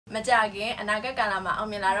မကြခင်အနာဂတ်ကာလမှာ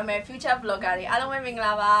အောင်မြင်လာတော့မယ့် future blogger တွေအားလုံးပဲမင်္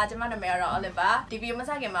ဂလာပါကျွန်မနာမည်ကတော့ Oliver ဒီဗီဒီယိုမ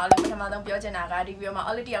စခင်မှာ Oliver ပထမဆုံးပြောချင်တာကဒီဗီဒီယိုမှာ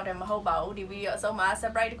Oliver တယောက်တည်းမဟုတ်ပါဘူးဒီဗီဒီယိုအဆုံးမှာ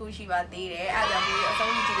surprise တစ်ခုရှိပါသေးတယ်အဲ့ဒါကြောင့်ဗီဒီယိုအ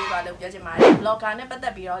ဆုံးကြည့်ပေးပါလို့ပြောချင်ပါတယ် blogger နဲ့ပတ်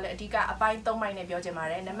သက်ပြီးတော့လည်းအဓိကအပိုင်း3ပိုင်း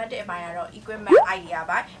နဲ့ပြောချင်ပါတယ်နံပါတ်1အပိုင်းကတော့ equipment idea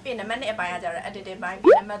ပိုင်းပြီးနံပါတ်2အပိုင်းကကျတော့ editing ပိုင်း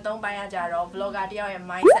ပြီးနံပါတ်3ပိုင်းကကျတော့ blogger တယောက်ရဲ့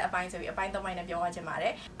mindset အပိုင်းဆိုပြီးအပိုင်း3ပိုင်းနဲ့ပြောချင်ပါတ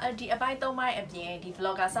ယ်ဒီအပိုင်း3ပိုင်းအပြင်ဒီ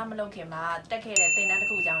blogger စမလုပ်ခင်မှာတက်ခဲ့တဲ့သင်တန်း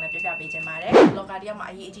တစ်ခုအကြောင်းလည်းပြပြပေးချင်ပါတယ် blogger တယောက်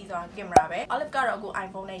မှာအရေးအကြီးဆုံးကင်မရာပဲ Olive ကတော့အခု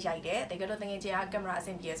iPhone နဲ့ရိုက်တယ်တကယ်လို့တကယ်ချင်းကကင်မရာအ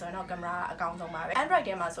ဆင်ပြေဆိုရင်တော့ကင်မရာအကောင်းဆုံးပါပဲ Android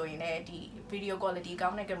ထဲမှာဆိုရင်လည်းဒီ video quality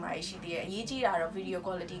ကောင်းတဲ့ကင်မရာရှိသေးတယ်အရေးကြီးတာတော့ video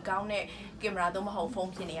quality ကောင်းတဲ့ကင်မရာတော့မဟုတ်ဖု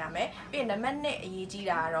န်းဖြစ်နေရမယ်ပြီးရင်နံပါတ်1အရေးကြီး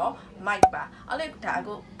တာကတော့ mic ပါ Olive ဒါ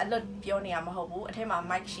အခုအလွတ်ပြောနေရမဟုတ်ဘူးအထက်မှာ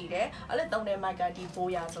mic ရှိတယ် Olive သုံးတဲ့ mic ကဒီ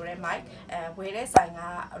400ဆိုတဲ့ mic ဝယ်တဲ့ဆိုင်က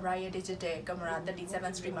Riot Digital Camera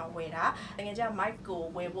 37 Stream မှာဝယ်တာတကယ်ကျ mic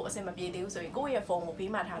ကိုဝယ်ဖို့အဆင်မပြေသေးဘူးဆိုရင်ကိုယ့်ရဲ့ဖုန်းကိုဘေး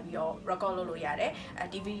မှာထားပြီးတော့ record လုပ်လို့ရတယ်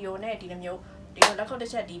ဒီ video နဲ့ဒီလိုမျိုးဒီလက်ခုပ်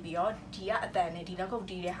တစ်ချက်တီးပြီးတော့ဒီကအတန်နဲ့ဒီ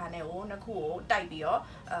လက်ခုပ်တီးတဲ့ဟာနဲ့ကိုနှစ်ခုကို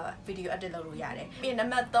တိုက်ပြီးတော့ဗီဒီယို edit လုပ်လို့ရတယ်ပြီး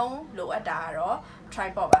ရင်နံပါတ်3လိုအပ်တာကတော့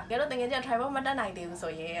tripod ပါကြတော့တကယ်ကျ tripod မတက်နိုင်သေးဘူးဆို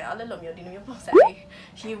ရင်အဲ့လိုမျိုးဒီလိုမျိုးပုံစံလေး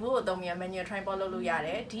ရေဘူးကိုသုံးပြီး manual tripod လုပ်လို့ရတ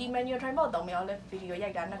ယ်ဒီ manual tripod သုံးပြီးတော့လည်းဗီဒီယိုရို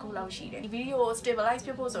က်တာနှစ်ခုလောက်ရှိတယ်ဒီဗီဒီယို stabilize ဖြ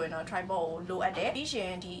စ်ဖို့ဆိုရင်တော့ tripod ကိုလိုအပ်တယ်ပြီး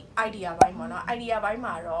ရင်ဒီ idea ဘိုင်းပေါ့နော် idea ဘိုင်း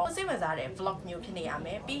မှာတော့စိတ်ဝင်စားတဲ့ vlog မျိုးဖြစ်နေရ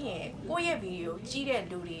မယ်ပြီးရင်ကိုယ့်ရဲ့ဗီဒီယိုကြည့်တဲ့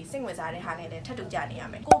လူတွေစိတ်ဝင်စားတဲ့ဟာနဲ့လည်းထပ်တူကြနေ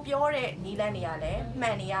ရမယ်ကိုပြောတဲ့နီးလန်းနေရလဲမှ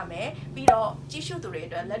န်နေရမယ်ပြီးတော့ကြည့်ရှုသူတွေအ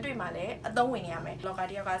တွက်လက်တွေ့မှာလည်းအသုံးဝင်နေရမယ် blogger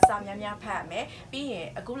တယောက်ကစာများများဖတ်ရမယ်ပြီး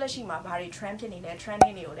ရင်အခုလက်ရှိမှာဘာတွေ trend ဖြစ်နေလဲ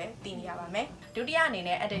trending တွေကိုလည်းသိနေရပါမယ်ဒုတိယအနေ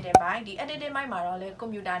နဲ့ editing ပိုင်းဒီ editing ပိုင်းမှာတော့လေ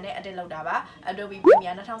computer နဲ့ edit လုပ်တာပါ Adobe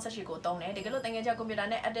Premiere 2018ကိုသုံးတယ်တကယ်လို့တကယ်ကျ computer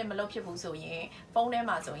နဲ့ edit မလုပ်ဖြစ်ဘူးဆိုရင်ဖု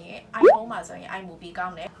န်းထဲမှာဆိုရင် iPhone မှာဆိုရင် iMovie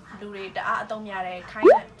ကောင်းတယ်လူတွေတအားအသုံးများတဲ့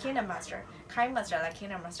KineMaster လား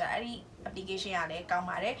KineMaster အဲ့ဒီ application ကလည်းကော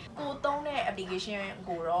င်းပါတယ်ကိုသုံးတဲ့ application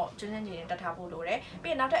ကိုတော့ကျွမ်းကျင်နေတက်ထားဖို့လို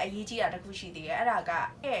တယ်ပြီးရင်နောက်ထပ်အရေးကြီးတာတစ်ခုရှိသေးတယ်အဲ့ဒါက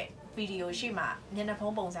ဗီဒီယိုရှိမှမျက်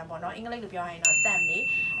နှာဖုံးပုံစံပေါ့နော်အင်္ဂလိပ်လိုပြောရရင်တော့ thumb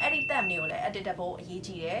လေးအဲ့ဒီ thumb လေးကိုလည်း edit တက်ဖို့အ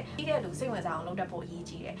ရေးကြီးတယ်ပြီးတဲ့လူစိတ်ဝင်စားအောင်လုပ်တတ်ဖို့အ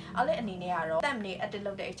ရေးကြီးတယ်အော်လေအနေနဲ့ကတော့ thumb လေး edit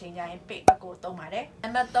လုပ်တဲ့အချိန်ကျရင် page ကိုသုံးပါတယ်နံ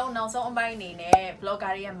ပါတ်3နောက်ဆုံးအပိုင်းအနေနဲ့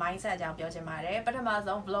blogger ရဲ့ mindset အကြောင်းပြောချင်ပါတယ်ပထမ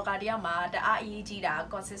ဆုံး blogger တယောက်မှာတအားအရေးကြီးတာ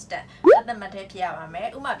consistent အသက်မထဲဖြစ်ရပါ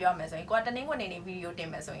မယ်ဥပမာပြောမယ်ဆိုရင်ကိုကတနင်္ဂနွေနေ့ဗီဒီယိုတင်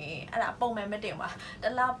မယ်ဆိုရင်အဲ့ဒါပုံမှန်မတင်ပါတ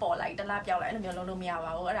လားပေါ်လိုက်တလားပြောက်လိုက်အဲ့လိုမျိုးလုပ်လို့မရ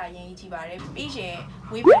ပါဘူးအဲ့ဒါအရင်ကြီးပါတယ်ပြီးရင်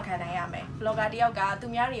ဝေးဖန်ခံနိုင်ရမယ် blogger တယောက်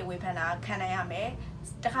ကသူများတွေဝေးဖန်တာခံနိုင်ရ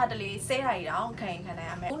မယ်တခါတလေဆဲတာတွေတောင်ခံနိုင်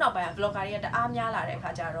ရမယ်ခုနောက်ပိုင်း blogger တွေကတအားများလာတဲ့အ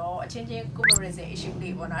ခါကျတော့အချင်းချင်း comparison issue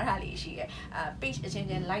လေးပေါ့နော်အဲ့ဒါလေးရှိတယ်page အချင်း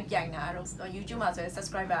ချင်း like ပြိုင်တာတော့ YouTube မှာဆိုရင်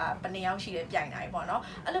subscriber ဘယ်နှစ်ယောက်ရှိတယ်ပြိုင်တာပေါ့နော်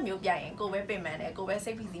အဲ့လိုမျိုးပြိုင်ရင်ကိုပဲပင်ပန်းတယ်ကိုပဲ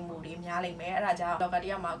စိတ်ဖိစီးမှုတွေများလိမ့်မယ်အဲ့ဒါကြောင့် blogger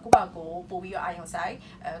တယောက်မှာကိုယ့်ဘာကိုပို့ပြီးတော့အာရုံစိုက်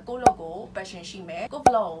ကိုယ့်လုပ်ကို passion ရှိမယ်ကိုယ့်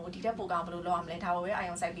blog ကိုဒီတက်ပိုကောင်းဘယ်လိုလုပ်ရမလဲဒါကိုပဲအာ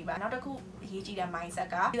ရုံစိုက်ပြီးပါနောက်တစ်ခုအရေးကြီးတဲ့ mindset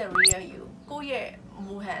က the real you ကိုယ့်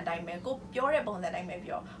ရဲ့မူဟန်အတိုင်းပဲကိုပြောတဲ့ပုံစံအတို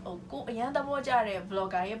င်းပဲပြောကိုအရန်သဘောကျတဲ့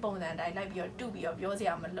blogger ရဲ့ပုံစံအတိုင်းလိုက်ပြီးတော့တူပြီးတော့ပြော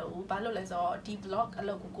စရာမလိုဘူးဘာလို့လဲဆိုတော့ဒီ blog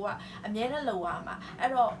အလုပ်ကိုကအမြဲတမ်းလုပ်ရမှာအဲ့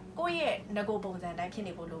တော့ကိုယ့်ရဲ့ငကိုပုံစံအတို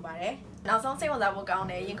င်းဖြစ်နေဖို့လိုပါတယ်နောက်ဆုံးစိတ်ဝင်စားဖို့ကောင်း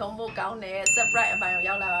တယ်ရင်ခုန်ဖို့ကောင်းတယ် surprise အပိုင်းကို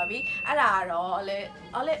ရောက်လာပါပြီအဲ့ဒါကတော့လေ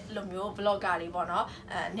လိုမျိုး blogger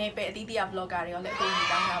တွေပေါ့နော်နေပယ်အသီးသီး blogger တွေရောလည်း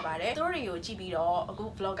အကုန်ကြီးတောင်းထားပါတယ်သူတို့တွေကိုကြည့်ပြီးတော့အခု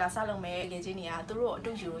blogger စလုပ်မယ်ငယ်ချင်းတွေကသူတို့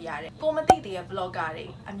အတူယူလို့ရတယ်ကိုမသိသေးတဲ့ blogger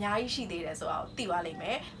တွေအများကြီးရှိသေးတယ်ဆိုတော့သိသွားလိမ့်မ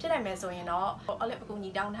ယ်ဖြစ်နိုင်မယ်ဆိုရင်တော့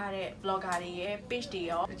အကူညီတောင်းထားတဲ့ blogger တွေရဲ့ page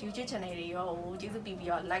တွေရော YouTube channel တွေရောကျေး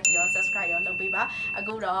ဇူးပြီးတော့ like ရော subscribe ရောလုပ်ပေးပါ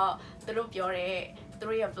အခုတော့သူတို့ပြောတဲ့သူ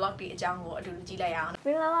တို့ရဲ့ vlog တွေအကြောင်းကိုအတူတူကြည့်လိုက်အောင်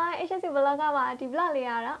မင်္ဂလာပါ HSC vlog ကပါဒီ vlog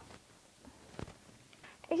လေးကတော့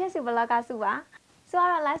HSC vlog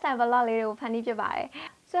ကစုပါစုကတော့ lifestyle vlog လေးတွေကိုဖန်တီးဖြစ်ပါတယ်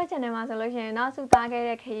ဆိုတဲ့ channel မှာဆိုလို့ရှိရင်တော့စုသားခဲ့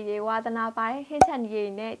တဲ့ခရီးတွေဝါသနာပါတဲ့ hit channel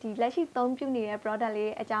တွေနဲ့ဒီလက်ရှိသုံးပြုနေတဲ့ product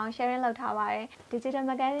လေးအကြောင်း sharing လုပ်ထားပါတယ် digital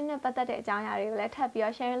marketing နဲ့ပတ်သက်တဲ့အကြောင်းအရာတွေကိုလည်းထပ်ပြီး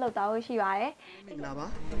တော့ sharing လုပ်သွားဖို့ရှိပါတယ်မင်္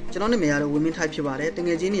ဂလာပါကျွန်တော်နာမည်ကတော့ဝင်းမင်းထိုက်ဖြစ်ပါတယ်တက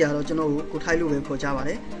ယ်ချင်းနေရာတော့ကျွန်တော်ကိုထိုက်လို့ပဲခေါ်ကြပါ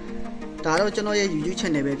တယ်ဒါတော့ကျွန်တော်ရဲ့ YouTube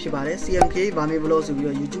channel ပဲဖြစ်ပါတယ် CMK ဘာမေ vlog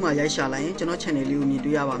ဆိုပြီးတော့ YouTube မှာရိုက်ရှာလိုက်ရင်ကျွန်တော် channel လေးကိုမြင်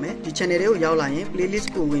တွေ့ရပါမယ်ဒီ channel လေးကိုရောက်လာရင် playlist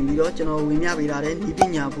ကိုဝင်ပြီးတော့ကျွန်တော်ဝင်မြပေးထားတဲ့ဤ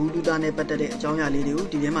ပညာဘူးတူတာနဲ့ပတ်သက်တဲ့အကြောင်းအရာလေးတွေကို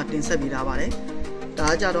ဒီထဲမှာတင်ဆက်ပေးထားပါတယ်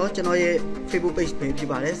ဒါကြတော့ကျွန်တော်ရဲ့ Facebook page ပဲဖြစ်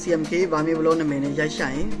ပါတယ် CMK ဘာမေ vlog နာမည်နဲ့ရိုက်ရှာ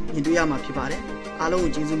ရင်မြင်တွေ့ရမှာဖြစ်ပါတယ်အားလုံးကို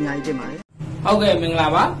ကျေးဇူးအများကြီးတင်ပါတယ်ဟုတ်ကဲ့မင်္ဂလာ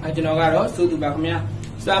ပါကျွန်တော်ကတော့စိုးသူပါခင်ဗျာ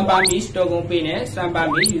စမ်ပါမီစတော်ကုန်းပေးနဲ့စမ်ပါ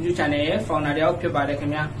မီ YouTube channel ရဲ့ founder တယောက်ဖြစ်ပါတယ်ခင်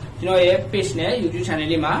ဗျာကျွန်တော်ရဲ့ page နဲ့ YouTube channel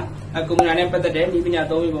လေးမှာကွန်ပျူတာနဲ့ပတ်သက်တဲ့ဤ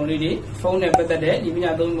ပညာသုံးပုံလေးတွေဖုန်းနဲ့ပတ်သက်တဲ့ဤ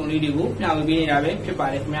ပညာသုံးပုံလေးတွေကိုမျှဝေ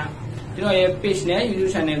ပေးနေတာပဲဖြစ်ပါတယ်ခင်ဗျာကျွန်တော်ရဲ့ page နဲ့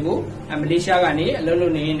YouTube channel ကိုမလေးရှားကနေ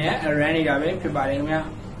အလုပ်လုပ်နေနေ run နေတာပဲဖြစ်ပါတယ်ခင်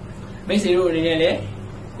ဗျာမိတ်ဆွေတို့အနေနဲ့လည်း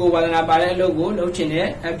ကိုဝါဒနာပါတဲ့အလုပ်ကိုလုပ်ချင်တဲ့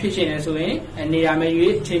ဖြစ်ချင်တယ်ဆိုရင်နေရာမ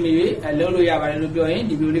ရွေးချိန်မရွေးလုပ်လို့ရပါတယ်လို့ပြောရင်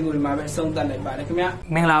ဒီဗီဒီယိုလေးကိုဒီမှာပဲဆုံးသတ်လိုက်ပါတယ်ခင်ဗျ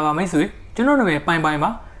မင်္ဂလာပါမိတ်ဆွေကျွန်တော်နာမည်ပိုင်ပိုင်ပါ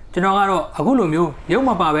ကျွန်တော်ကတော့အခုလိုမျိုးရုပ်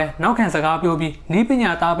မပါပဲနောက်ခံစကားပြောပြီးနည်းပ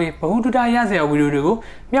ညာသားပေးဘ ഹു တုတရစရာဗီဒီယိုတွေကို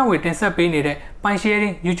မျှဝေတင်ဆက်ပေးနေတဲ့ပိုင်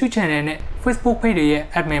sharing YouTube channel နဲ့ Facebook page တွေရဲ့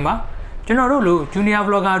admin ပါကျွန်တော်တို့လို junior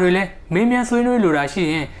vlogger တွေလည်းမေးမြန်းဆွေးနွေးလိုတာရှိ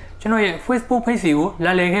ရင်ကျွန်တော်ရဲ့ Facebook page ကို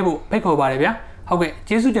လာလည်ခဲ့ဖို့ဖိတ်ခေါ်ပါတယ်ဗျာဟုတ်ကဲ့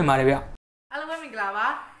ကျေးဇူးတင်ပါတယ်ဗျာအားလုံးပဲမင်္ဂလာပါ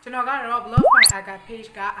ကျွန်တော်ကတော့ blog by aga page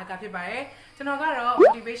က aga ဖြစ်ပါတယ်ကျွန်တော်ကတော့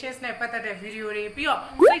motivations နဲ့ပတ်သက်တဲ့ video တွေပြီးတော့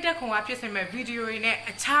စိတ်သက်ခွန်အားဖြစ်စေမဲ့ video တွေနဲ့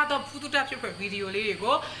အခြားသောဖူးတူတာဖြစ်ဖွယ် video လေးတွေ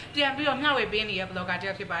ကိုပြန်ပြီးတော့မျှဝေပေးနေတဲ့ blogger တစ်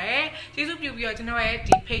ယောက်ဖြစ်ပါတယ်ကျေးဇူးပြုပြီးတော့ကျွန်တော်ရဲ့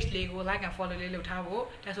ဒီ page လေးကို like and follow လေးလုပ်ထားဖို့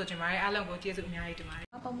တက်ဆိုချင်ပါတယ်အားလုံးကိုကျေးဇူးအများကြီးတင်ပါတယ်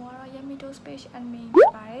ပုံပေါ်တော့ Yamito Space admin ဖြ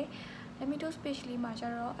စ်ပါတယ် Yamito Space လေးမှာကျ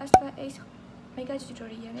တော့ S8 makeup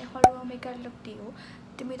tutorial နဲ့ horror makeup look တွေကို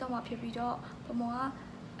တင်ပေးတော့မှာဖြစ်ပြီးတော့ပုံပေါ်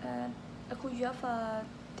ကအခု UFA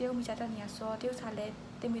တရုတ်မိသားစုနေရာဆိုတရုတ်စာလည်း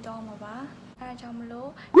တင်ပြီးတော့မှာပါအဲဒါကြောင့်မလို့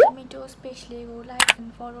Yamito Space လေးကို like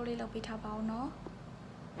and follow လေးလုပ်ပေးထားပါဦးနော်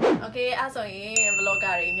โอเคအဲ့ဆိုရင်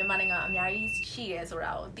vlogger တွေမြန်မာနိုင်ငံအများကြီးရှိတယ်ဆို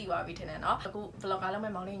တာကိုသိသွားပြီထင်တယ်เนาะအခု vlogger လုပ်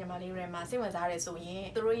မဲ့မောင်လေးညီမလေးတွေမှာစိတ်ဝင်စားတယ်ဆိုရင်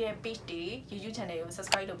သူတို့ရဲ့ page တွေ YouTube channel ကို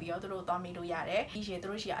subscribe လုပ်ပြီးတော့သူတို့သွားမိလို့ရတယ်ဒီရှေ့သူ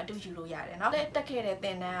တို့ရှေ့အတူယူလို့ရတယ်เนาะတက်ခဲ့တဲ့သ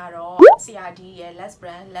င်တန်းကတော့ CRD ရဲ့ less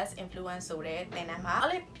brand less influence ဆိုတဲ့သင်တန်းမှာအဲ့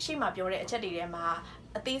လေရှေ့မှာပြောတဲ့အချက်တွေထဲမှာ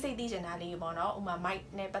အသေးစိတ်သိချင်တာလေးပေါ့နော်ဥမာ mic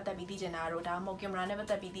နဲ့ပတ်သက်ပြီးသိချင်တာတို့ဒါမှမဟုတ် camera နဲ့ပတ်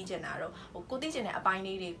သက်ပြီးသိချင်တာတို့ဟိုကိုသိချင်တဲ့အပိုင်း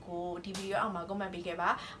လေးတွေကိုဒီဗီဒီယိုအောက်မှာ comment ပေးခဲ့ပါ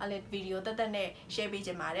အဲ့လေဗီဒီယိုတက်တက်နဲ့ share ပေးချ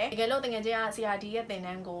င်ပါတယ်တကယ်လို့တကယ်ချင်းက CRD ရဲ့သင်တ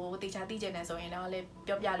န်းကိုတေချာသိချင်တယ်ဆိုရင်တော့လေ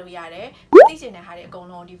ပြောပြလို့ရတယ်သိချင်တဲ့ဟာတွေအကုန်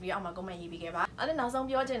လုံးဒီဗီဒီယိုအောက်မှာ comment ရေးပေးခဲ့ပါအဲ့လေနောက်ဆုံး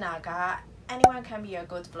ပြောချင်တာကanyone can be a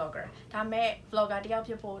good vlogger ဒါမဲ့ vlogger တယောက်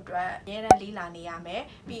ဖြစ်ဖို့အတွက်အများနဲ့လေးလာနေရမယ်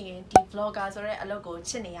ပြီးရင်ဒီ vlogger ဆိုတဲ့အလုပ်ကို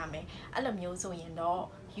ချစ်နေရမယ်အဲ့လိုမျိုးဆိုရင်တော့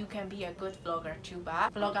you can be a good vlogger too ပါ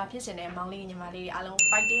vlogger ဖြစ်ရှင်တဲ့မောင်လေးညီမလေးတွေအားလုံး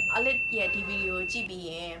fighting အလစ်ရဲ့ဒီဗီဒီယိုကြည့်ပြီး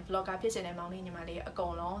ရင် vlogger ဖြစ်ရှင်တဲ့မောင်လေးညီမလေးအကု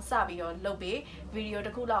န်လုံးစပြီးတော့လုပ်ပြီးဗီဒီယိုတ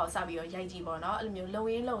စ်ခုလောက်စပြီးတော့ရိုက်ကြည့်ပေါ့နော်အဲ့လိုမျိုးလုံ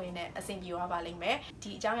ရင်းနဲ့အဆင်ပြေသွားပါလိမ့်မယ်ဒီ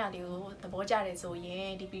အကြောင်းအရာလေးကိုသဘောကျတယ်ဆိုရင်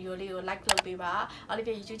ဒီဗီဒီယိုလေးကို like လုပ်ပေးပါအလစ်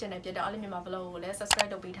ရဲ့ YouTube channel ဖြစ်တဲ့ Olive မြန်မာ vlog ကိုလည်း subscribe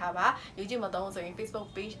လုပ်ပေးထားပါ YouTube မသုံးဆိုရင် Facebook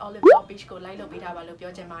page Olive vlog page ကို like လုပ်ပေးထားပါလို့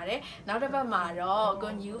ပြောချင်ပါတယ်နောက်တစ်ပတ်မှာတော့ go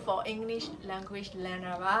new for English language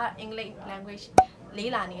learner ပါ English language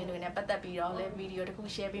လေးလာနေတဲ့လူတွေနဲ့ပတ်သက်ပြီးတော့လည်းဗီဒီယိုတစ်ခု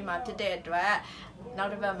share ပေးမှာဖြစ်တဲ့အတွက်နော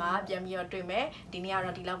က်တစ်ပတ်မှာပြန်ပြီးတော့တွေ့မယ်ဒီနေ့က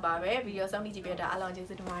တော့ဒီလောက်ပါပဲဗီဒီယိုဆုံးဖြတ်ကြည့်ပြတာအားလုံးကျေး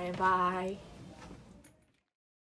ဇူးတင်ပါတယ် bye